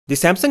The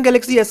Samsung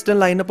Galaxy S10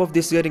 lineup of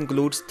this year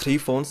includes 3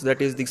 phones,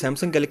 that is the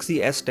Samsung Galaxy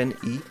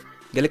S10e,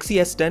 Galaxy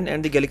S10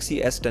 and the Galaxy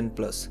S10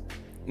 Plus.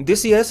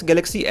 This year's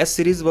Galaxy S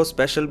series was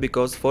special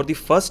because for the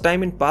first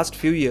time in past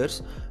few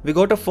years, we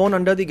got a phone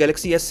under the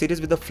Galaxy S series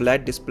with a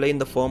flat display in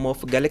the form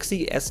of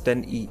Galaxy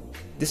S10e.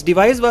 This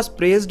device was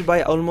praised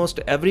by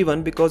almost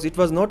everyone because it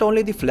was not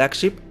only the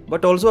flagship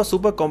but also a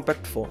super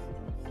compact phone.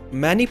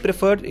 Many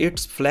preferred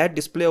its flat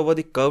display over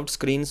the curved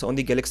screens on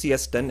the Galaxy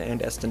S10 and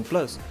S10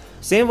 Plus.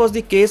 Same was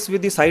the case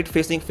with the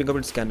side-facing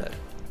fingerprint scanner.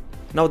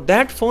 Now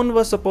that phone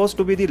was supposed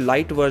to be the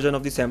light version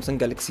of the Samsung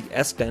Galaxy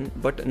S10,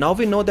 but now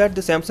we know that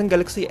the Samsung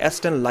Galaxy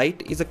S10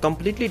 Lite is a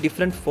completely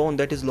different phone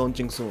that is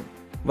launching soon.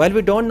 While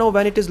we don't know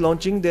when it is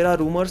launching, there are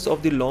rumors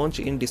of the launch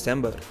in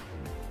December.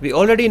 We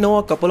already know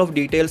a couple of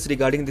details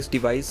regarding this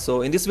device,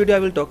 so in this video I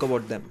will talk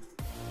about them.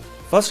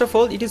 First of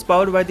all, it is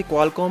powered by the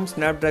Qualcomm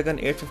Snapdragon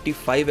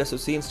 855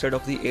 SoC instead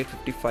of the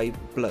 855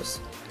 Plus.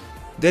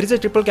 There is a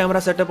triple camera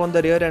setup on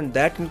the rear, and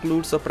that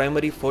includes a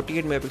primary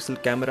 48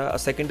 megapixel camera, a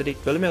secondary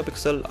 12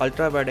 megapixel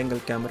ultra wide angle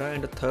camera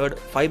and a third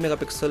 5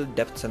 megapixel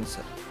depth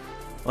sensor.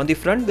 On the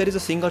front there is a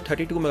single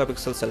 32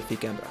 megapixel selfie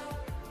camera.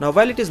 Now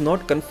while it is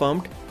not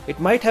confirmed, it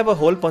might have a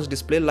hole punch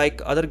display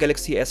like other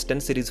Galaxy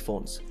S10 series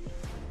phones.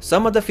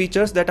 Some other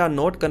features that are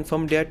not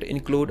confirmed yet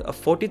include a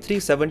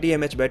 4370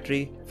 mAh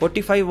battery,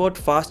 45-watt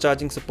fast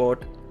charging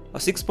support, a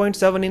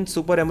 6.7-inch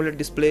Super AMOLED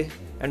display,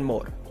 and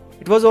more.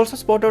 It was also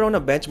spotted on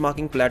a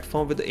benchmarking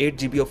platform with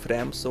 8GB of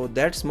RAM, so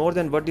that's more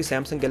than what the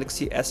Samsung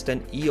Galaxy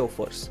S10e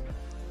offers.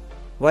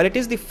 While it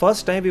is the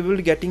first time we will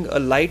be getting a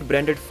light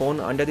branded phone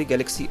under the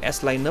Galaxy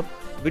S lineup,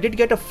 we did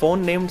get a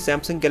phone named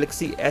Samsung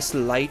Galaxy S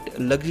Lite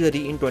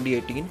Luxury in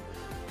 2018,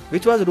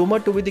 which was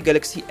rumored to be the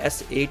Galaxy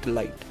S8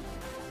 Lite.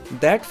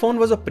 That phone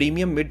was a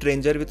premium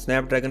mid-ranger with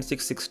Snapdragon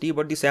 660,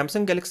 but the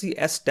Samsung Galaxy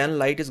S10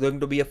 Lite is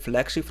going to be a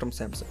flagship from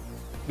Samsung.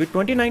 With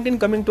 2019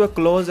 coming to a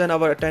close and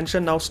our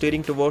attention now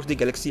steering towards the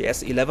Galaxy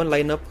S11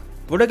 lineup,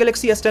 would a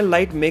Galaxy S10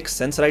 Lite make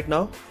sense right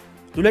now?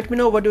 Do let me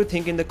know what you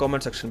think in the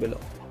comment section below.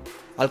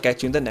 I'll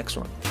catch you in the next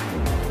one.